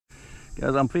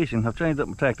Guys, I'm fishing. I've changed up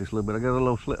my tactics a little bit. I got a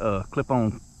little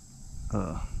clip-on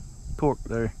cork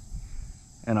there,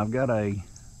 and I've got a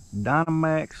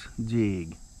Dynamax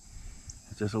jig.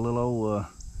 It's just a little old,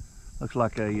 looks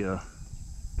like a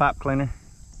pipe cleaner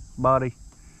body.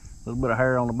 A little bit of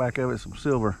hair on the back of it, some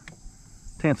silver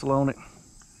tinsel on it.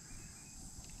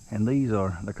 And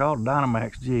they're called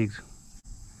Dynamax jigs.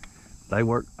 They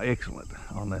work excellent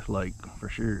on this lake, for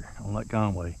sure, on Lake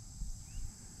Conway.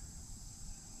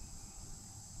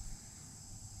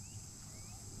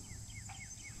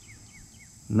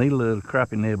 Need a little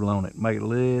crappie nibble on it, make it a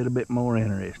little bit more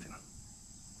interesting.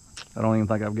 I don't even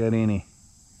think I've got any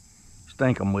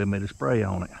stinkum with me to spray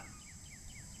on it.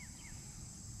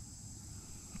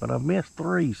 But I've missed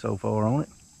 3 so far on it.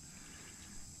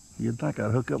 You'd think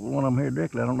I'd hook up with one of them here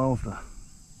directly. I don't know if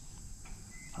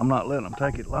I'm not letting them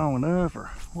take it long enough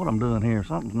or what I'm doing here.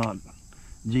 Something's not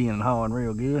G'ing and hawing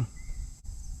real good.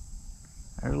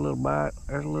 There's a little bite,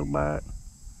 there's a little bite.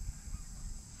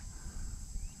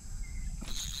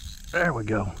 There we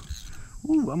go.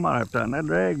 Ooh, I might have to tighten that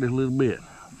drag just a little bit.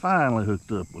 Finally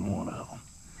hooked up with one of them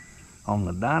on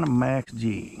the Dynamax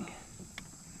jig.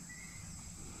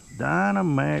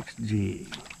 Dynamax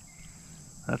jig.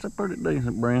 That's a pretty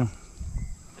decent Bream.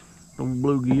 Little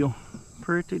bluegill.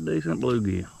 Pretty decent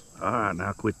bluegill. Alright,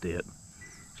 now quit that.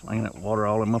 Slinging that water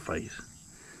all in my face.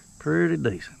 Pretty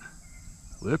decent.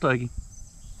 We'll take him.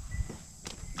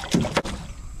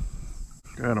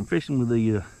 Alright, I'm fishing with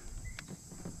the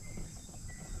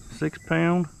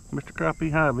 6-pound Mr.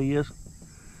 Crappie high vis.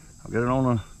 I've got it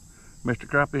on a Mr.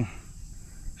 Crappie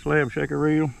slab shaker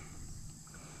reel,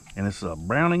 and it's a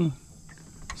Browning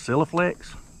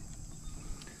Siliflex.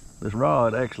 This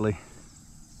rod, actually,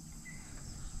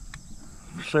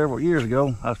 several years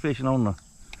ago, I was fishing on the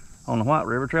White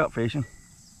River, trout fishing,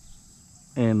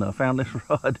 and found this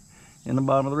rod in the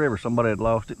bottom of the river. Somebody had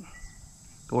lost it.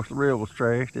 Of course, the reel was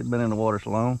trashed. It'd been in the water so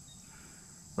long.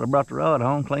 But I brought the rod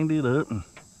home, cleaned it up, and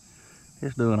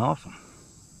it's doing awesome.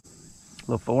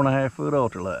 A little 4.5 foot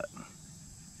ultralight.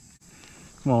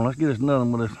 Come on, let's get us another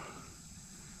one with this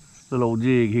little old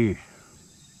jig here.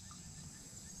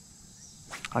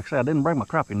 Like I said, I didn't bring my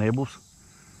crappie nibbles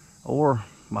or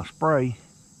my spray,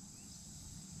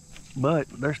 but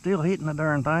they're still hitting the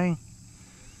darn thing.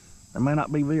 They may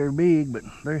not be very big, but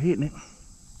they're hitting it.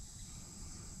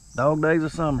 Dog days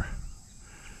of summer.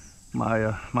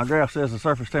 My graph says the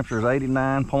surface temperature is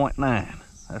 89.9.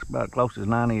 That's about as close as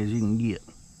 90 as you can get.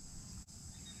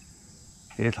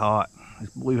 It's hot.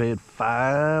 We've had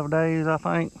 5 days, I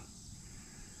think.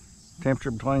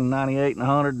 Temperature between 98 and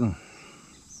 100, and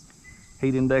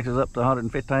heat index is up to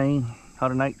 115,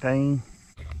 118.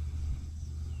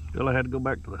 Still, I had to go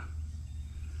back to the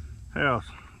house,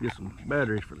 get some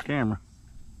batteries for the camera.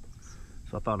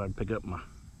 So I thought I'd pick up my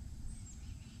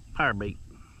fire bait,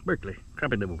 Berkeley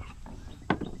crappie nibbles.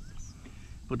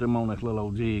 Put them on this little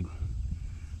old jig.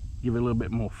 Give it a little bit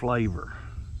more flavor.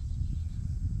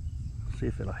 See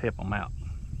if it'll help them out.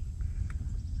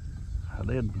 I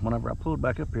did, whenever I pulled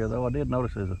back up here though, I did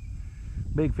notice there's a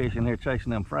big fish in here chasing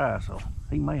them fry, so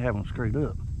he may have them screwed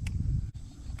up.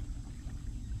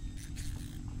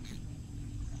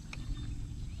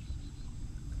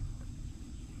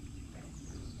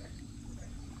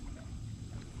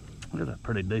 Look at that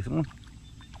pretty decent one.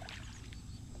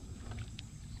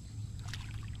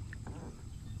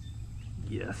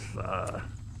 Yes,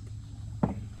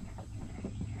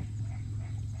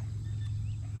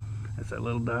 that's that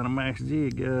little Dynamax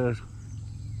jig, guys.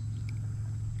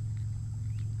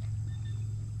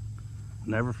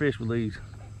 Never fished with these,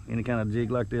 any kind of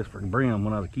jig like this for Bream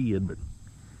when I was a kid, but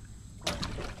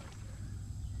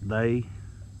they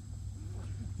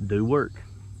do work.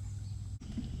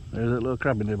 There's that little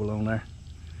crappie nibble on there.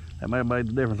 That may have made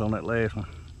the difference on that last one.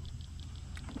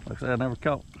 Like I said, I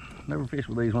never fished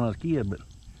with these when I was a kid, but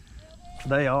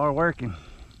they are working.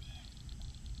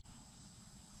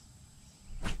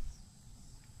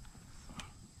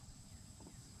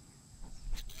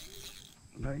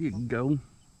 There you go.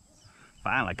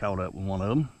 Finally caught up with one of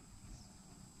them.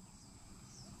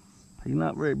 He's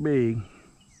not very big.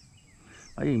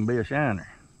 He can be a shiner.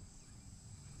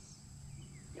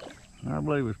 I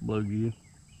believe it's bluegill.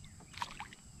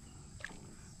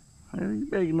 He's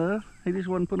big enough. He just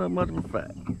wasn't putting up much of a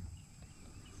fight.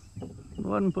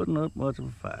 Wasn't putting up much of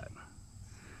a fight.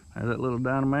 There's that little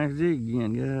Dynamax jig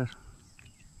again, guys.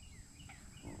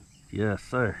 Yes,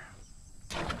 sir.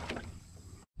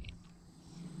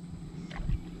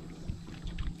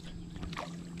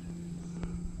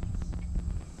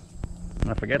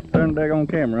 I forgot to turn the daggone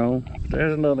camera on.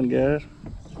 There's another one, guys.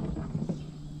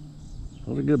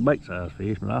 Those are good bait size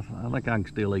fish, but I think I can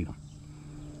still eat them.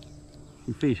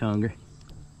 You fish hungry.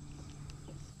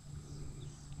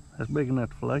 That's big enough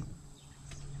to fillet.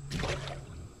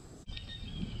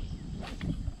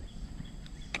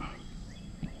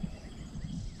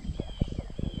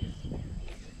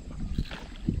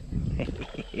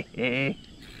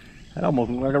 That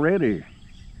almost looked like a red ear.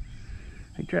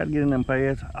 He tried to get in them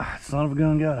pads. Ah, son of a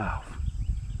gun got off.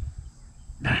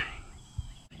 Dang.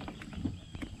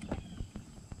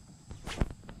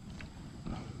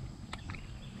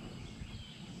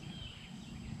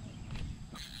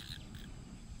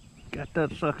 Got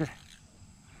that sucker.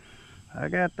 I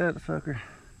got that sucker.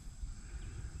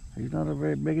 He's not a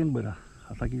very big one, but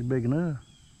I think he's big enough.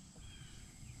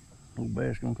 Old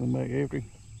bass gonna come back after him.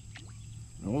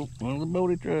 Oh, one of the boat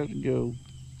he tries to go.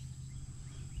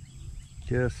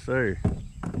 Yes, sir.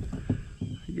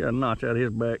 He got a notch out of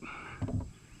his back.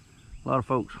 A lot of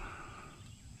folks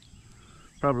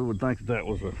probably would think that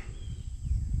was a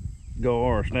gar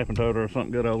or a snapping turtle or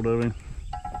something got hold of him.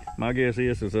 My guess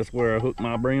is that's where I hooked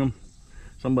my Bream.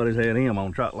 Somebody's had him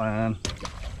on trot line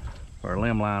or a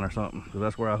limb line or something, because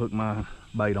that's where I hooked my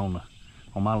bait on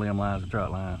my limb lines and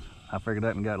trot lines. I figured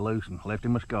that and got loose and left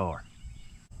him a scar.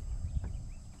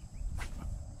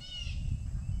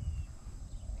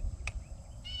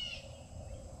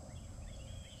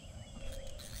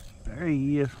 There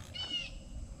he is.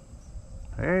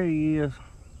 There he is.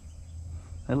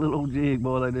 That little old jig,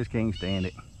 boy, they just can't stand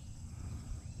it.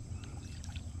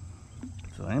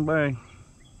 So anybody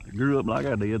that grew up like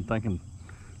I did, thinking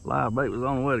live bait was the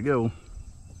only way to go,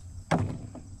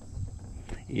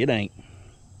 it ain't.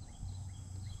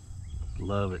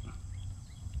 Love it.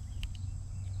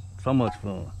 So much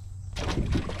fun.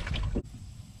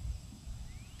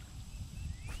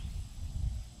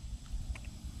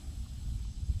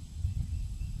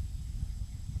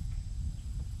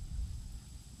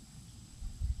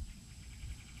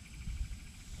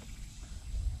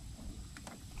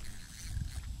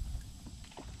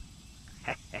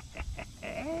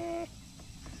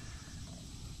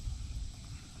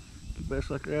 Best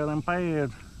sucker out of them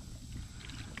pads.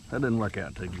 That didn't work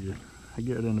out too good. I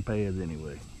get it in the pads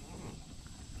anyway.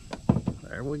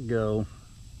 There we go.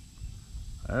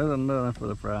 There's another for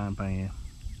the frying pan.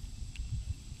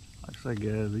 Like I say,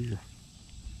 guys, these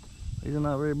are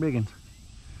not very big ones,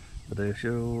 but they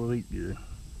sure eat good.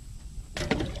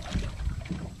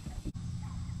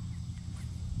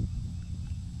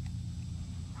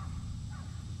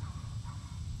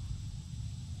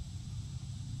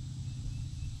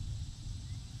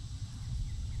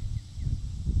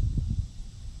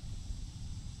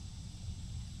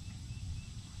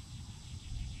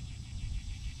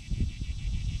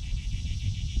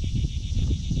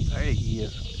 There he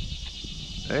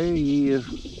is. There he is.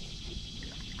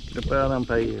 Get up out of them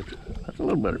pads. That's a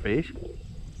little better fish.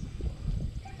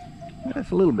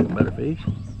 That's a little bit better fish.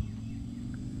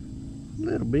 A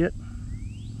little bit.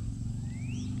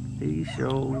 He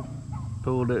sure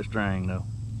pulled that string though.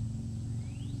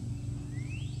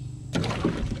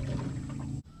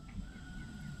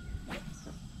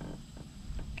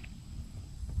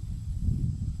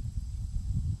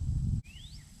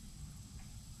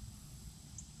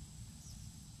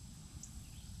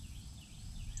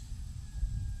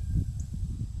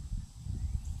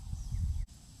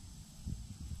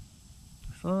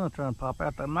 Sun trying to pop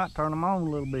out. That might turn them on a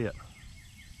little bit,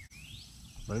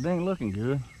 but it ain't looking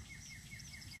good.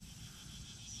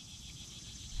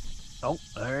 Oh,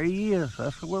 there he is.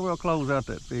 That's where we'll close out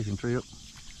that fishing trip.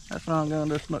 That sun gun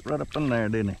just snuck right up in there,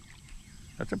 didn't he?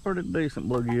 That's a pretty decent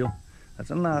bluegill. That's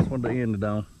a nice one to end it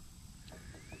on.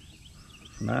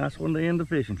 Nice one to end the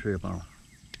fishing trip on.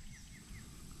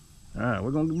 All right,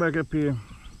 we're gonna get back up here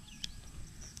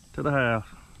to the house,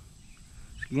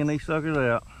 skin these suckers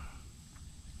out.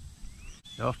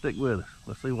 Y'all stick with us.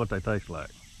 Let's see what they taste like.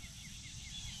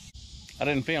 I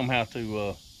didn't film how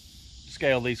to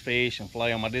scale these fish and fillet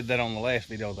them. I did that on the last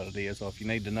video that I did. So if you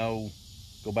need to know,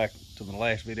 go back to the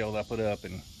last video that I put up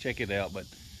and check it out. But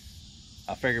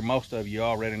I figure most of you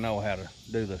already know how to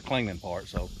do the cleaning part.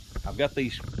 So I've got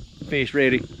these fish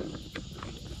ready.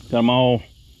 Got them all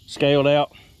scaled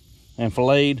out and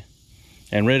filleted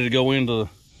and ready to go into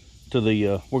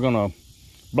the we're gonna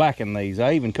blacken these.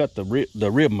 I even cut the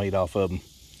rib meat off of them.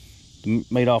 The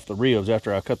meat off the ribs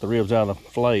after I cut the ribs out of the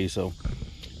fillet. So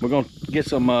we're gonna get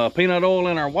some peanut oil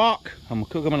in our wok. I'm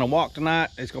gonna cook them in a wok tonight.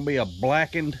 It's gonna be a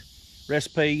blackened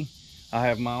recipe. I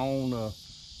have my own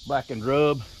blackened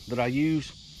rub that I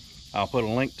use. I'll put a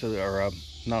link to, or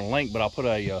not a link, but I'll put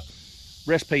a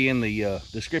recipe in the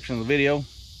description of the video.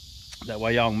 That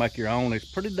way y'all can make your own.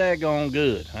 It's pretty daggone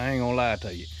good. I ain't gonna lie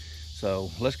to you.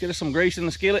 So let's get us some grease in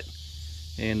the skillet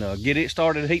and get it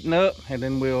started heating up, and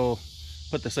then we'll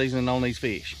put the seasoning on these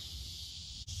fish.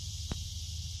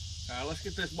 All right, let's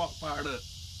get this wok fired up.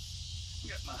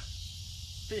 Got my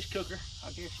fish cooker, I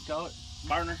guess you call it,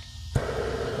 burner.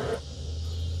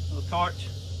 Little torch,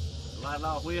 light it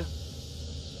off with.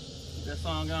 Get that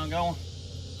sun gun going.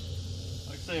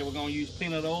 Like I said, we're gonna use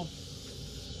peanut oil.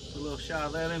 Put a little shot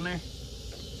of that in there.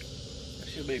 That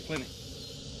should be plenty.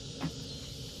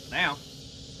 Now,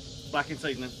 blackened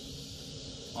seasoning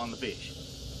on the fish.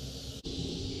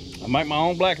 I make my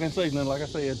own blackening seasoning, like I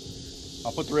said.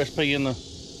 I'll put the recipe in the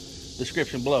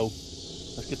description below.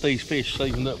 Let's get these fish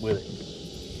seasoned up with it.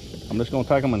 I'm just gonna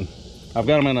take them, and I've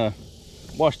got them in a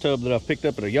wash tub that I've picked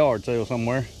up at a yard sale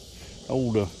somewhere.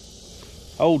 Old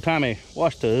timey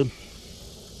wash tub.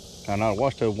 Not a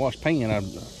wash tub, wash pan.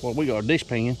 What we got, a dish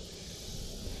pan.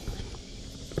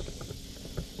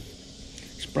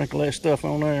 Sprinkle that stuff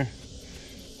on there.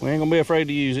 We ain't gonna be afraid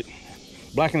to use it.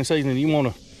 Blackening seasoning, you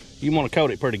wanna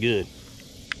coat it pretty good.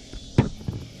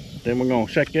 Then we're gonna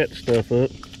shake that stuff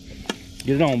up.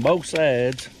 Get it on both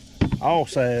sides, all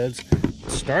sides.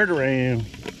 Stir it around,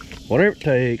 whatever it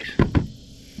takes.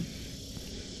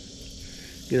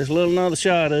 Get us a little another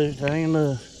shot of it. I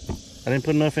didn't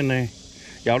put enough in there.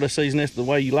 Y'all just season this the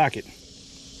way you like it.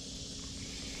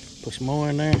 Put some more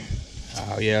in there.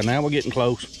 Oh yeah, now we're getting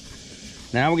close.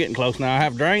 Now I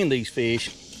have drained these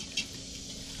fish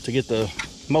to get the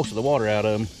most of the water out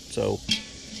of them. So,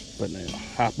 but now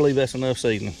I believe that's enough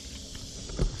seasoning.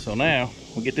 So now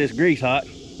we'll get this grease hot.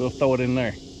 We'll throw it in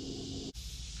there. I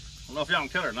don't know if y'all can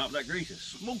tell or not, but that grease is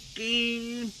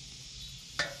smoking.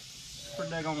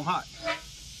 Pretty daggone hot.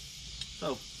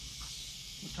 So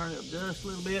we'll turn it up just a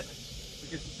little bit.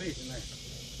 We'll get some fish in there.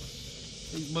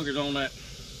 These boogers on that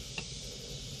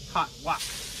hot wok.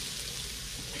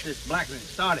 Get this blackening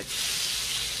started.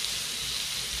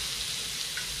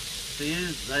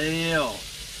 Sizzle.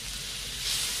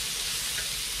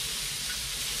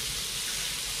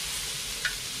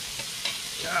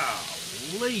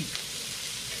 Golly,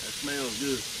 that smells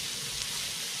good.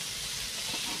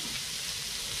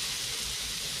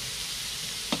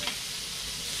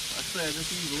 Like I said,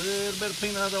 just use a little bit of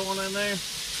peanut oil in there.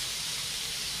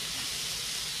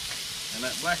 And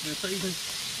that blackening seasoning.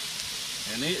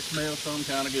 And it smells some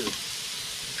kind of good.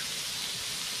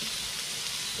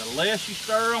 The less you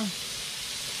stir them,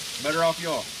 better off you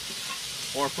are.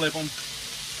 Or flip them.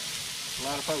 A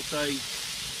lot of folks say,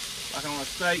 like on a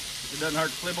steak, it doesn't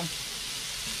hurt to flip them,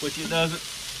 which it doesn't.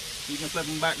 You can flip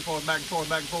them back and forth, back and forth,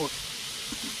 back and forth.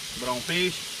 But on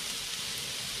fish,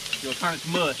 you'll turn it to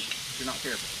mush if you're not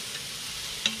careful.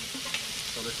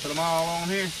 So let's put them all on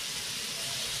here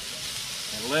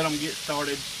and let them get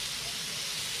started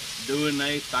doing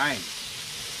their thing.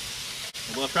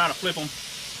 And we'll try to flip them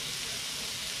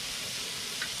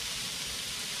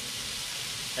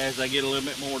as they get a little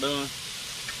bit more done.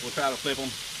 We'll try to flip them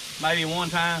maybe one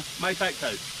time, may take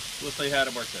two. We'll see how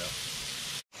it works out.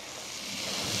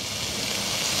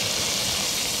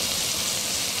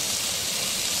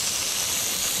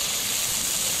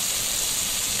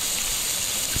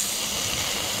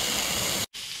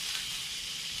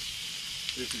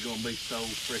 This is gonna be so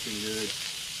freaking good.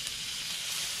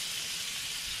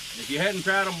 If you hadn't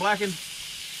tried them blackened,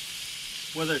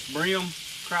 whether it's brim,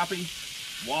 crappie,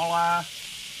 walleye,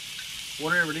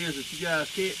 whatever it is that you guys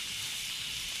catch,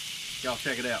 y'all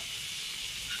check it out.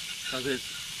 Because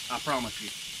it's, I promise you,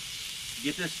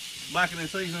 get this blackening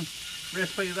seasoning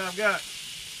recipe that I've got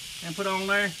and put on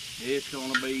there, it's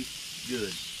gonna be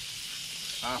good.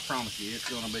 I promise you, it's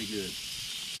gonna be good.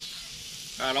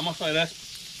 All right, I'm gonna say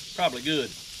that's probably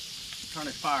good. Turn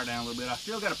this fire down a little bit. I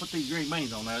still gotta put these green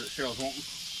beans on there that Cheryl's wanting.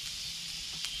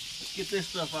 Let's get this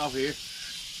stuff off here.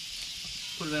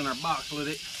 Put it in our box, let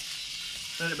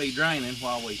it be draining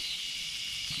while we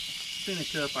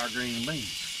finish up our green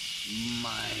beans.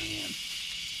 Man,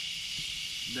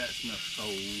 that smells so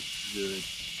good.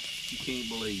 You can't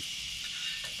believe.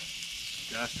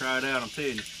 Guys, try it out. I'm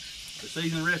telling you, the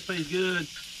seasoning recipe is good,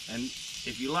 and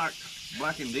if you like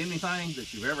blackened anything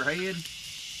that you've ever had,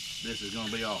 this is going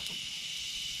to be awesome.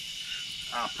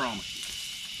 I promise you.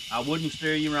 I wouldn't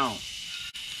steer you wrong.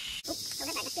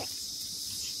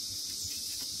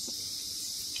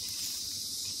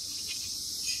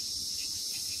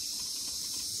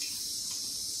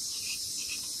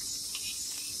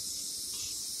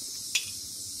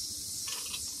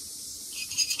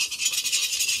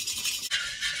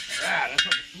 Alright, that's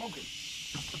what it's smoking.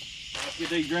 Let's get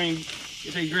these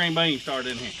green beans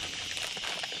started in here.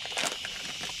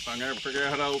 If I can ever figure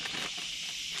out how to.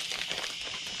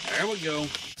 There we go.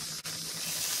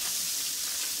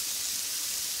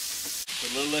 Put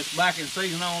a little less blackened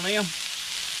seasoning on them.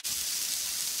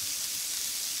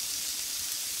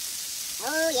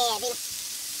 Oh yeah, baby.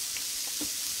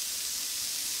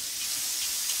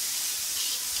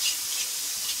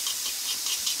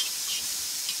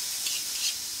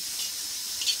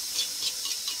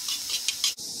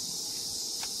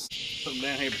 Put them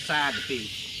down here beside the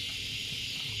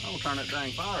fish. I'm gonna turn that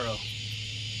dang fire off.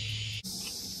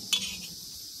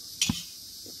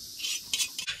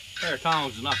 A pair of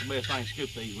tongs is not the best thing to scoop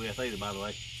these with either, by the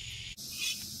way.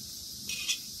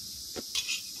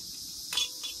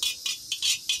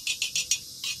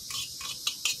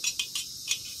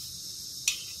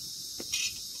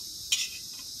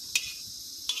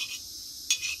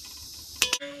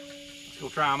 Let's go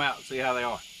try them out and see how they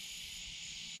are.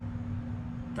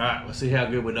 Alright, let's see how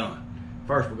good we're done.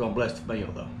 First, we're going to bless the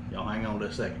meal, though. Y'all hang on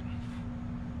just a second.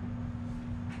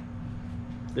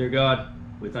 Dear God,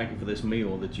 we thank you for this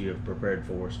meal that you have prepared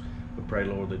for us. We pray,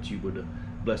 Lord, that you would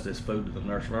bless this food to the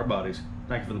nourish of our bodies.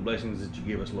 Thank you for the blessings that you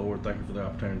give us, Lord. Thank you for the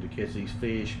opportunity to catch these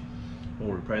fish.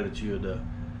 Lord, we pray that you would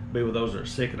be with those that are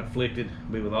sick and afflicted.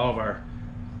 Be with all of our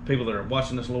people that are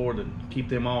watching us, Lord, and keep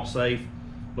them all safe.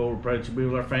 Lord, we pray that you be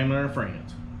with our family and our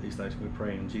friends. These things we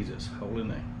pray in Jesus' holy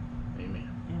name. Amen.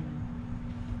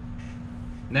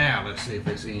 Now let's see if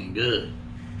it's any good.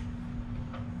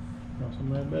 Got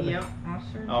some of that, baby? Yep, I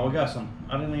sure. Oh, we got some.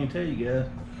 I didn't even tell you guys.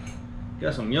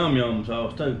 Got some yum yum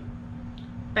sauce too.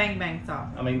 Bang bang sauce.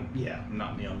 I mean, yeah,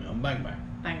 not yum yum, bang bang.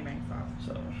 Bang bang sauce.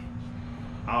 So,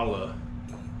 I'll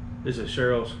this is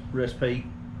Cheryl's recipe,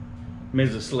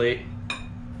 Mrs. Slick.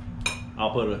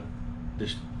 I'll put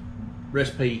this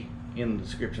recipe in the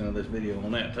description of this video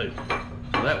on that too.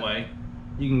 So that way,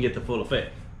 you can get the full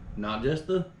effect. Not just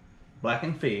the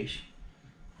blackened fish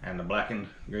and the blackened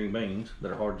green beans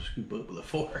that are hard to scoop up with a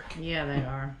fork. Yeah, they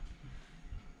are.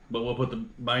 But we'll put the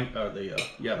bang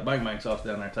bang sauce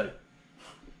down there too.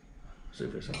 See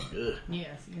if it's any good.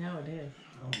 Yes, you know it is.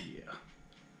 Oh yeah.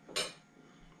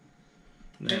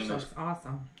 This looks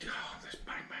awesome. Oh, this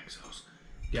bang bang sauce.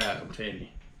 Guys, I'm telling you,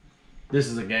 this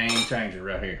is a game changer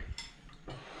right here.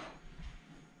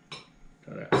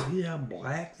 See how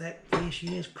black that fish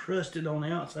is, crusted on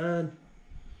the outside?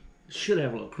 It should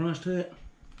have a little crunch to it.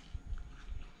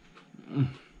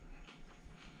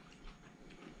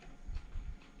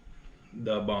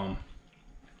 The bomb.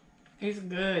 It's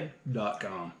good.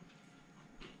 .com.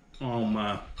 Oh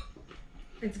my.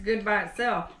 It's good by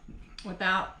itself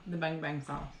without the bang bang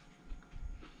sauce.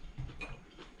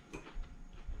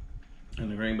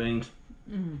 And the green beans?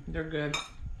 They're good.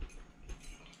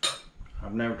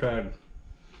 I've never tried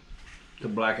to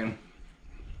blacken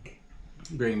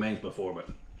green beans before, but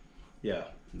yeah,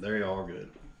 they are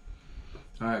good.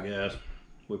 Alright guys,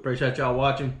 we appreciate y'all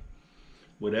watching.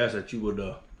 We'd ask that you would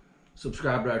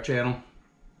subscribe to our channel.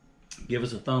 Give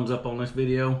us a thumbs up on this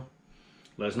video.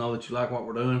 Let us know that you like what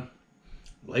we're doing.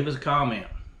 Leave us a comment.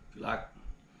 If you like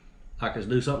us to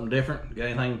do something different, got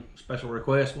anything, special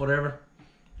requests, whatever,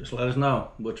 just let us know.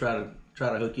 We'll try to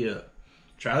hook you up.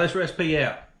 Try this recipe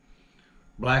out.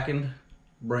 Blackened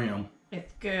Bream.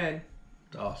 It's good.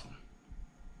 It's awesome.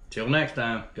 Till next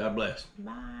time, God bless.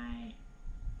 Bye.